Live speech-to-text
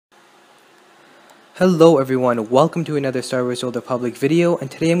Hello everyone, welcome to another Star Wars Old Republic video,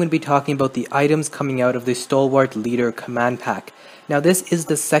 and today I'm going to be talking about the items coming out of the Stalwart Leader command pack. Now this is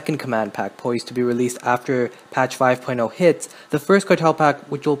the second command pack poised to be released after patch 5.0 hits. The first Cartel pack,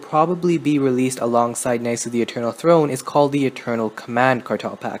 which will probably be released alongside Knights of the Eternal Throne, is called the Eternal Command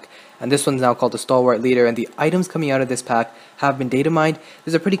Cartel pack. And this one's now called the Stalwart Leader, and the items coming out of this pack have been data mined.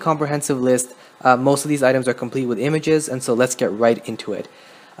 There's a pretty comprehensive list. Most of these items are complete with images, and so let's get right into it.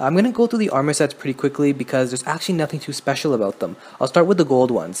 I'm going to go through the armor sets pretty quickly because there's actually nothing too special about them. I'll start with the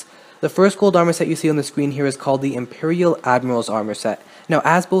gold ones. The first gold armor set you see on the screen here is called the Imperial Admiral's armor set. Now,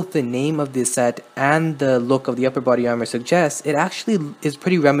 as both the name of this set and the look of the upper body armor suggests, it actually is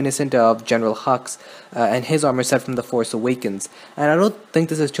pretty reminiscent of General Hux and his armor set from The Force Awakens. And I don't think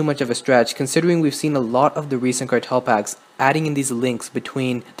this is too much of a stretch, considering we've seen a lot of the recent Cartel packs adding in these links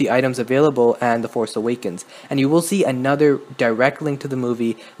between the items available and The Force Awakens. And you will see another direct link to the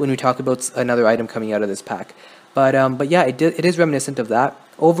movie when we talk about another item coming out of this pack. But yeah, it is reminiscent of that.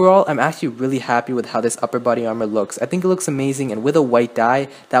 Overall, I'm actually really happy with how this upper body armor looks. I think it looks amazing, and with a white dye,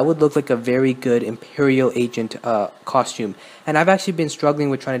 that would look like a very good Imperial Agent costume. And I've actually been struggling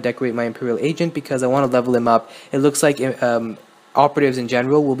with trying to decorate my Imperial Agent because I want to level him up. It looks like operatives in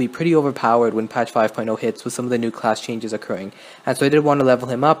general will be pretty overpowered when patch 5.0 hits with some of the new class changes occurring. And so I did want to level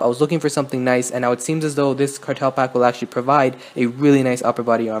him up. I was looking for something nice, and now it seems as though this Cartel pack will actually provide a really nice upper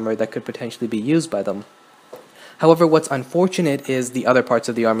body armor that could potentially be used by them. However, what's unfortunate is the other parts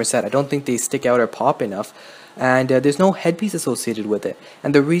of the armor set. I don't think they stick out or pop enough, and there's no headpiece associated with it.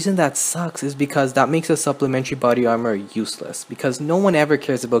 And the reason that sucks is because that makes a supplementary body armor useless, because no one ever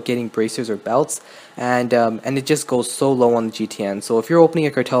cares about getting bracers or belts, and it just goes so low on the GTN. So if you're opening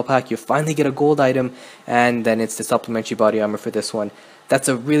a Cartel pack, you finally get a gold item, and then it's the supplementary body armor for this one. That's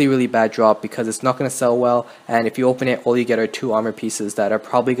a really, really bad drop because it's not going to sell well, and if you open it, all you get are 2 armor pieces that are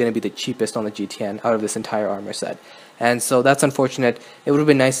probably going to be the cheapest on the GTN out of this entire armor set. And so that's unfortunate. It would have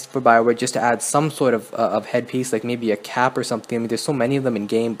been nice for BioWare just to add some sort of headpiece, like maybe a cap or something. I mean, there's so many of them in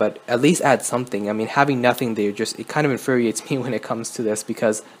game, but at least add something. I mean, having nothing there it kind of infuriates me when it comes to this,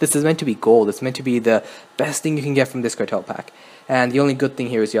 because this is meant to be gold. It's meant to be the best thing you can get from this Cartel pack. And the only good thing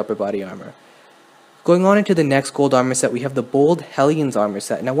here is the upper body armor. Going on into the next gold armor set, we have the Bold Hellions armor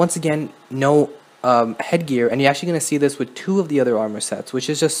set. Now, once again, no headgear, and you're actually going to see this with 2 of the other armor sets, which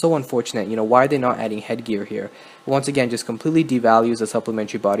is just so unfortunate. You know, why are they not adding headgear here? Once again, just completely devalues the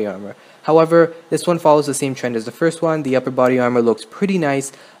supplementary body armor. However, this one follows the same trend as the first one. The upper body armor looks pretty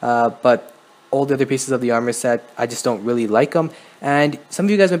nice, but all the other pieces of the armor set, I just don't really like them. And some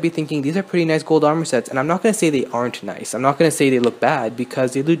of you guys might be thinking, these are pretty nice gold armor sets, and I'm not going to say they aren't nice. I'm not going to say they look bad,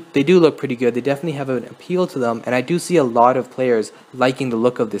 because they do look pretty good. They definitely have an appeal to them, and I do see a lot of players liking the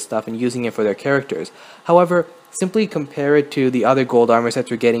look of this stuff and using it for their characters. However, simply compare it to the other gold armor sets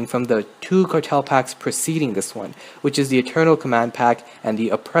we're getting from the 2 Cartel packs preceding this one, which is the Eternal Command pack and the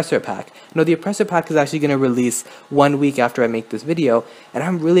Oppressor pack. Now, the Oppressor pack is actually going to release 1 week after I make this video, and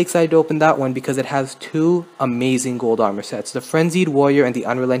I'm really excited to open that one because it has 2 amazing gold armor sets. The Frenzied Warrior and the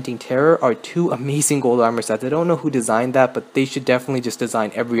Unrelenting Terror are 2 amazing gold armor sets. I don't know who designed that, but they should definitely just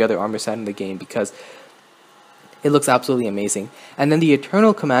design every other armor set in the game, because it looks absolutely amazing. And then the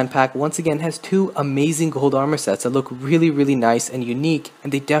Eternal Command pack once again has 2 amazing gold armor sets that look really, really nice and unique,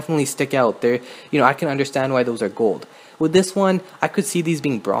 and they definitely stick out. I can understand why those are gold. With this one, I could see these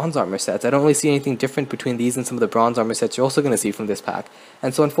being bronze armor sets. I don't really see anything different between these and some of the bronze armor sets you're also going to see from this pack.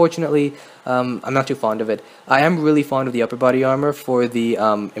 And so unfortunately, I'm not too fond of it. I am really fond of the upper body armor for the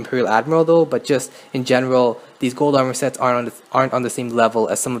Imperial Admiral though, but just in general, these gold armor sets aren't on the same level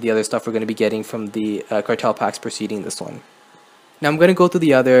as some of the other stuff we're going to be getting from the Cartel packs preceding this one. Now I'm going to go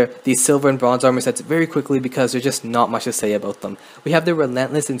through these silver and bronze armor sets very quickly because there's just not much to say about them. We have the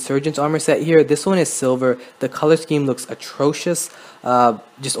Relentless Insurgents armor set here. This one is silver. The color scheme looks atrocious.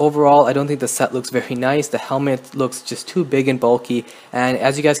 Just overall, I don't think the set looks very nice. The helmet looks just too big and bulky. And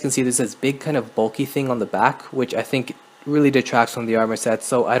as you guys can see, there's this big kind of bulky thing on the back, which I think really detracts from the armor set,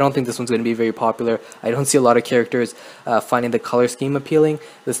 so I don't think this one's going to be very popular. I don't see a lot of characters finding the color scheme appealing.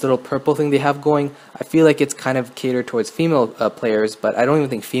 This little purple thing they have going, I feel like it's kind of catered towards female players, but I don't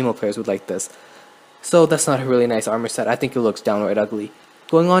even think female players would like this. So that's not a really nice armor set. I think it looks downright ugly.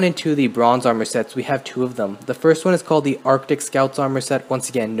 Going on into the bronze armor sets, we have 2 of them. The first one is called the Arctic Scouts armor set. Once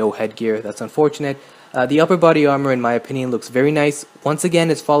again, no headgear. That's unfortunate. The upper body armor, in my opinion, looks very nice. Once again,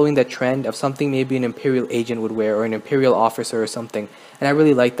 it's following the trend of something maybe an Imperial agent would wear, or an Imperial officer or something. And I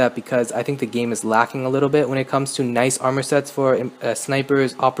really like that because I think the game is lacking a little bit when it comes to nice armor sets for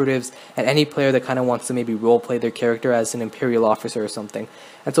snipers, operatives, and any player that kind of wants to maybe roleplay their character as an Imperial officer or something.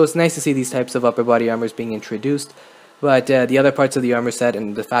 And so it's nice to see these types of upper body armors being introduced. but the other parts of the armor set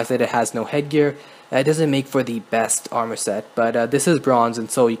and the fact that it has no headgear, it doesn't make for the best armor set. But this is bronze, and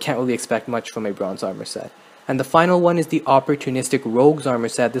so you can't really expect much from a bronze armor set. And the final one is the opportunistic rogues armor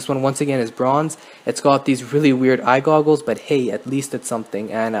set. This one once again is bronze. It's got these really weird eye goggles, but hey, at least it's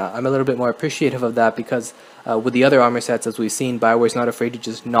something, and I'm a little bit more appreciative of that because with the other armor sets, as we've seen, Bioware's not afraid to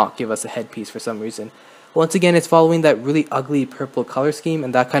just not give us a headpiece for some reason. Once again, it's following that really ugly purple color scheme,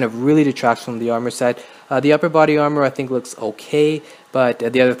 and that kind of really detracts from the armor set. The upper body armor I think looks okay, but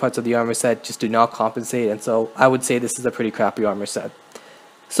the other parts of the armor set just do not compensate, and so I would say this is a pretty crappy armor set.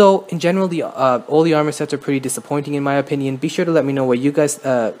 So in general, all the armor sets are pretty disappointing in my opinion. Be sure to let me know what you guys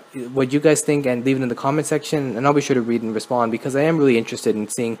think and leave it in the comment section, and I'll be sure to read and respond because I am really interested in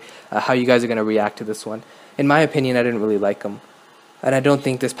seeing how you guys are going to react to this one. In my opinion, I didn't really like them, and I don't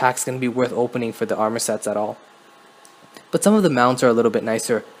think this pack's going to be worth opening for the armor sets at all. But some of the mounts are a little bit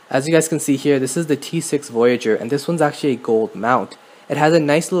nicer. As you guys can see here, this is the T6 Voyager, and this one's actually a gold mount. It has a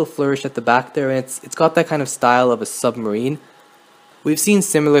nice little flourish at the back there, and it's got that kind of style of a submarine. We've seen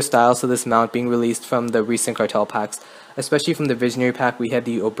similar styles to this mount being released from the recent Cartel packs, especially from the Visionary pack. We had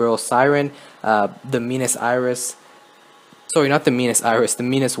the Oberl Siren, the Meanest Iris, sorry, not the Meanest Iris, the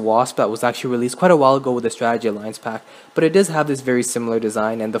Meanest Wasp that was actually released quite a while ago with the Strategy Alliance pack, but it does have this very similar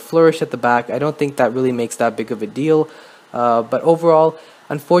design, and the flourish at the back, I don't think that really makes that big of a deal, but overall,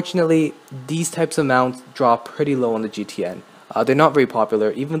 unfortunately, these types of mounts drop pretty low on the GTN. They're not very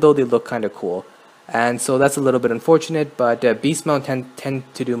popular, even though they look kind of cool. And so that's a little bit unfortunate, but Beast Mount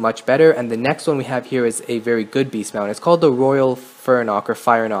tend to do much better. And the next one we have here is a very good Beast Mount. It's called the Royal Furnock or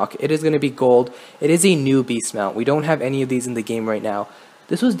Fireknock. It is going to be gold. It is a new Beast Mount. We don't have any of these in the game right now.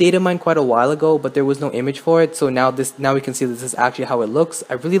 This was data mined quite a while ago, but there was no image for it. So now we can see this is actually how it looks.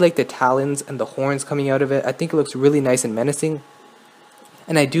 I really like the talons and the horns coming out of it. I think it looks really nice and menacing.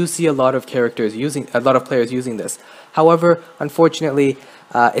 And I do see a lot of players using this. However, unfortunately,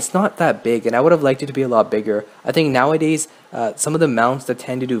 it's not that big, and I would have liked it to be a lot bigger. I think nowadays, some of the mounts that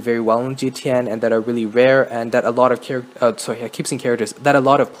tend to do very well in GTN and that are really rare, and that a lot of that a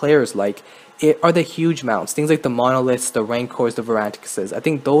lot of players like, are the huge mounts. Things like the Monoliths, the Rancors, the Varanticuses. I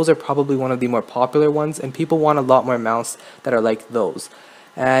think those are probably one of the more popular ones, and people want a lot more mounts that are like those.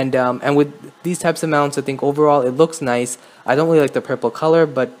 And with these types of mounts, I think overall it looks nice. I don't really like the purple color,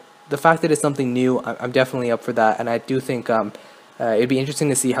 but the fact that it's something new, I'm definitely up for that, and I do think it'd be interesting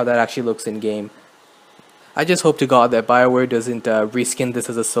to see how that actually looks in game. I just hope to God that BioWare doesn't reskin this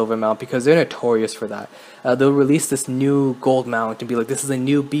as a silver mount, because they're notorious for that. They'll release this new gold mount and be like, this is a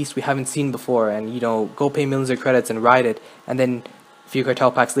new beast we haven't seen before, and go pay millions of credits and ride it, and then a few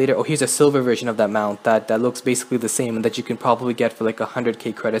Cartel packs later, oh, here's a silver version of that mount that looks basically the same and that you can probably get for like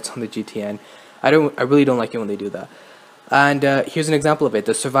 100k credits on the GTN. I really don't like it when they do that. And here's an example of it,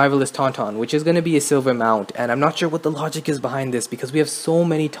 the Survivalist Tauntaun, which is going to be a silver mount, and I'm not sure what the logic is behind this, because we have so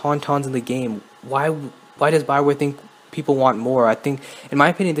many Tauntauns in the game. Why does BioWare think people want more? I think, in my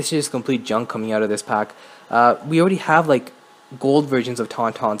opinion, this is just complete junk coming out of this pack. We already have like gold versions of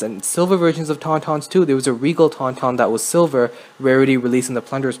Tauntauns and silver versions of Tauntauns too. There was a Regal Tauntaun that was silver, rarity released in the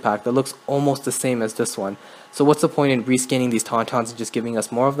Plunderers pack, that looks almost the same as this one. So what's the point in reskinning these Tauntauns and just giving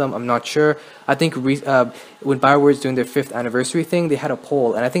us more of them? I'm not sure. I think when BioWare was doing their 5th anniversary thing, they had a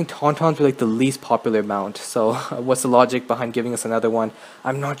poll, and I think Tauntauns were like the least popular mount. So what's the logic behind giving us another one?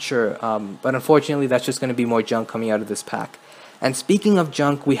 I'm not sure. But unfortunately, that's just going to be more junk coming out of this pack. And speaking of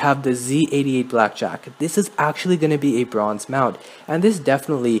junk, we have the Z88 Blackjack. This is actually going to be a bronze mount, and this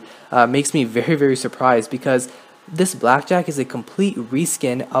definitely makes me very, very surprised, because this Blackjack is a complete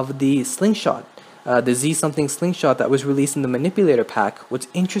reskin of the Slingshot. The Z something Slingshot that was released in the Manipulator pack. What's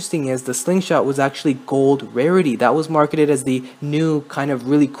interesting is the Slingshot was actually gold rarity. That was marketed as the new kind of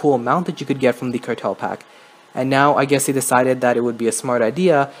really cool mount that you could get from the Cartel pack. And now I guess they decided that it would be a smart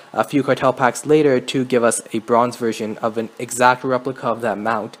idea a few Cartel packs later to give us a bronze version of an exact replica of that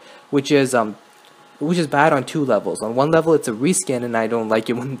mount, which is bad on 2 levels. On one level, it's a reskin, and I don't like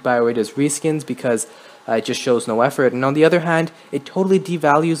it when BioWare does reskins, because it just shows no effort. And on the other hand, it totally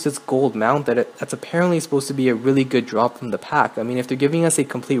devalues this gold mount that's apparently supposed to be a really good drop from the pack. I mean, if they're giving us a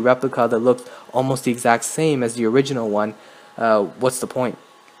complete replica that looks almost the exact same as the original one, what's the point?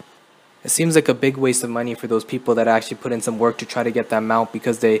 It seems like a big waste of money for those people that actually put in some work to try to get that mount,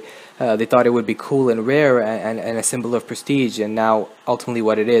 because they thought it would be cool and rare and a symbol of prestige, and now ultimately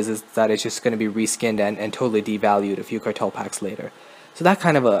what it is that it's just going to be reskinned and totally devalued a few Cartel packs later. So that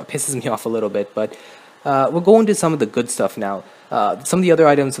kind of pisses me off a little bit, but We'll go into some of the good stuff now. Some of the other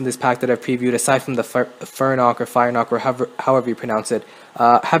items in this pack that I've previewed, aside from the Furnock or Firenok or however you pronounce it,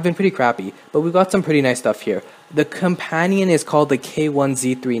 have been pretty crappy. But we've got some pretty nice stuff here. The companion is called the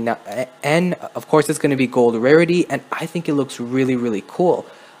K1Z3. Now, N, of course, it's going to be gold rarity, and I think it looks really, really cool.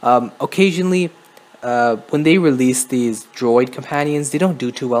 Occasionally, when they release these droid companions, they don't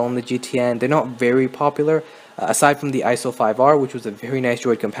do too well on the GTN. They're not very popular. Aside from the ISO 5R, which was a very nice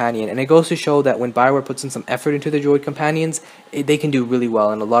droid companion. And it goes to show that when Bioware puts in some effort into the droid companions, they can do really well,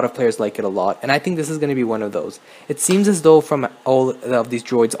 and a lot of players like it a lot. And I think this is going to be one of those. It seems as though from all of these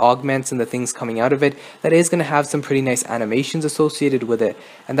droids augments and the things coming out of it, that it is going to have some pretty nice animations associated with it.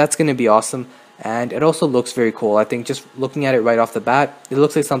 And that's going to be awesome. And it also looks very cool. I think just looking at it right off the bat, it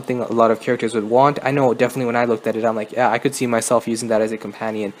looks like something a lot of characters would want. I know definitely when I looked at it, I'm like, yeah, I could see myself using that as a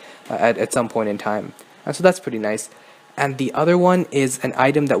companion at some point in time. And so that's pretty nice. And the other one is an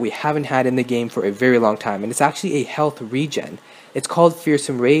item that we haven't had in the game for a very long time, and it's actually a health regen. It's called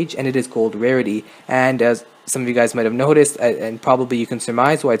Fearsome Rage, and it is gold rarity. And as some of you guys might have noticed, and probably you can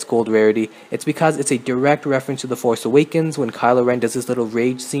surmise why it's gold rarity, it's because it's a direct reference to The Force Awakens when Kylo Ren does this little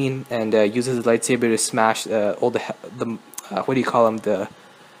rage scene and uses his lightsaber to smash all the what do you call them, the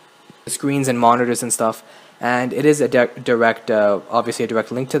screens and monitors and stuff. And it is a direct, obviously a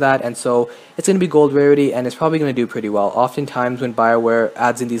direct link to that, and so it's going to be gold rarity, and it's probably going to do pretty well. Oftentimes when Bioware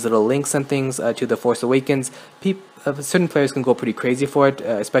adds in these little links and things to The Force Awakens, certain players can go pretty crazy for it,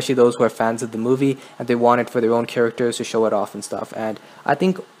 especially those who are fans of the movie, and they want it for their own characters to show it off and stuff. And I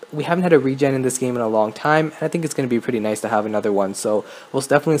think we haven't had a regen in this game in a long time, and I think it's going to be pretty nice to have another one, so we'll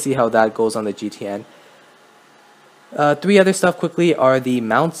definitely see how that goes on the GTN. Three other stuff quickly are the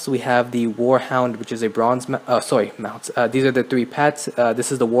mounts. We have the Warhound, which is a bronze mounts. These are the three pets.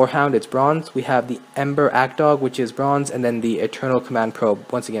 This is the Warhound, it's bronze. We have the Ember Ackdog, which is bronze, and then the Eternal Command Probe,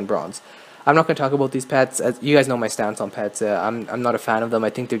 once again bronze. I'm not going to talk about these pets. As you guys know my stance on pets. I'm not a fan of them. I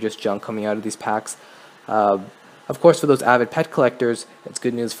think they're just junk coming out of these packs. Of course, for those avid pet collectors, it's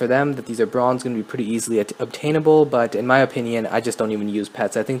good news for them that these are bronze, going to be pretty easily obtainable, but in my opinion, I just don't even use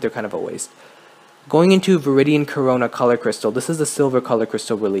pets. I think they're kind of a waste. Going into Viridian Corona Color Crystal, this is the silver color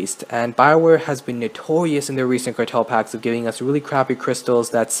crystal released, and Bioware has been notorious in their recent cartel packs of giving us really crappy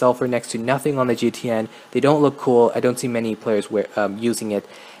crystals that sell for next to nothing on the GTN. They don't look cool. I don't see many players using it,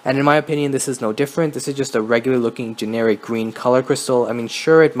 and in my opinion this is no different. This is just a regular looking generic green color crystal. I mean,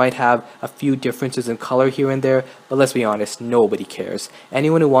 sure, it might have a few differences in color here and there, but let's be honest, nobody cares.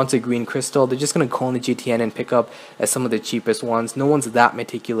 Anyone who wants a green crystal, they're just going to go on the GTN and pick up some of the cheapest ones. No one's that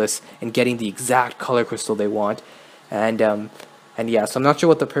meticulous in getting the exact color crystal they want, and yeah, so I'm not sure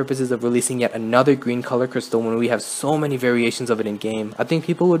what the purpose is of releasing yet another green color crystal when we have so many variations of it in game. I think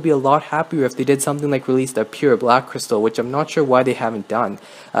people would be a lot happier if they did something like release a pure black crystal, which I'm not sure why they haven't done.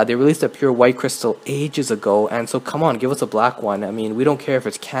 They released a pure white crystal ages ago, and so come on, give us a black one. I mean, we don't care if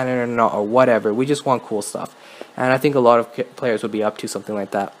it's canon or not or whatever, we just want cool stuff, and I think a lot of players would be up to something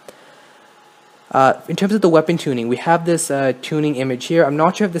like that. In terms of the weapon tuning, we have this tuning image here. I'm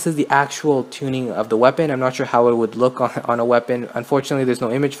not sure if this is the actual tuning of the weapon. I'm not sure how it would look on a weapon. Unfortunately, there's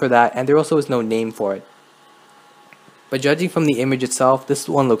no image for that, and there also is no name for it. But judging from the image itself, this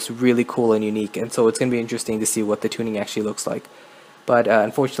one looks really cool and unique, and so it's going to be interesting to see what the tuning actually looks like. But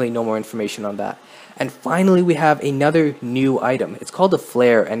unfortunately, no more information on that. And finally, we have another new item. It's called the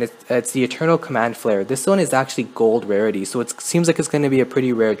Flare, and it's the Eternal Command Flare. This one is actually gold rarity, so it seems like it's going to be a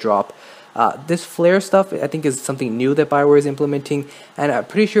pretty rare drop. This flare stuff, I think, is something new that Bioware is implementing, and I'm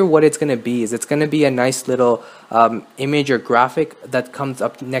pretty sure what it's going to be is it's going to be a nice little image or graphic that comes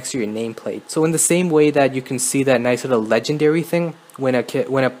up next to your nameplate. So in the same way that you can see that nice little legendary thing when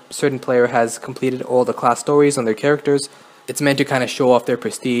a certain player has completed all the class stories on their characters, it's meant to kind of show off their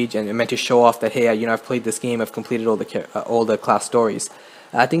prestige and meant to show off that, hey, I've played this game, I've completed all the class stories.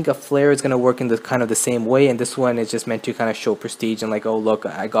 I think a flare is going to work in the kind of the same way, and this one is just meant to kind of show prestige and like, oh look,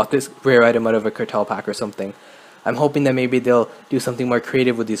 I got this rare item out of a cartel pack or something. I'm hoping that maybe they'll do something more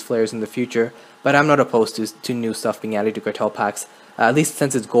creative with these flares in the future, but I'm not opposed to new stuff being added to cartel packs, at least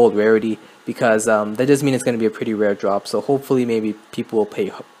since it's gold rarity, because that does mean it's going to be a pretty rare drop, so hopefully maybe people will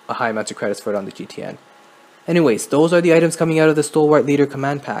pay a high amount of credits for it on the GTN. Anyways, those are the items coming out of the Stalwart Leader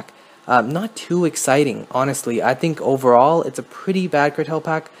Command Pack. Not too exciting, honestly. I think overall it's a pretty bad cartel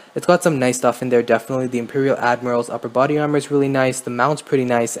pack. It's got some nice stuff in there, definitely. The Imperial Admiral's upper body armor is really nice, the mount's pretty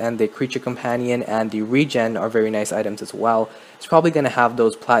nice, and the Creature Companion and the Regen are very nice items as well. It's probably going to have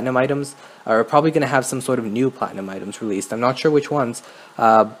those platinum items, or probably going to have some sort of new platinum items released. I'm not sure which ones.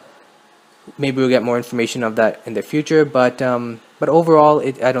 Maybe we'll get more information of that in the future, but overall,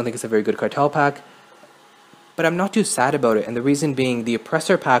 I don't think it's a very good cartel pack. But I'm not too sad about it, and the reason being the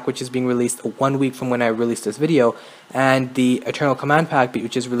Oppressor pack, which is being released 1 week from when I released this video, and the Eternal Command pack,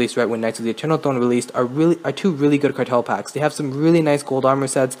 which is released right when Knights of the Eternal Throne released, are two really good Cartel packs. They have some really nice gold armor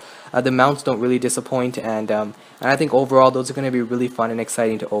sets. The mounts don't really disappoint, and I think overall those are going to be really fun and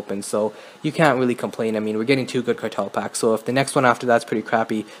exciting to open. So you can't really complain. I mean, we're getting 2 good Cartel packs. So if the next one after that's pretty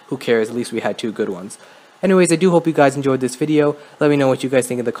crappy, who cares? At least we had 2 good ones. Anyways, I do hope you guys enjoyed this video. Let me know what you guys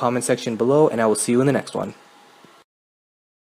think in the comment section below, and I will see you in the next one.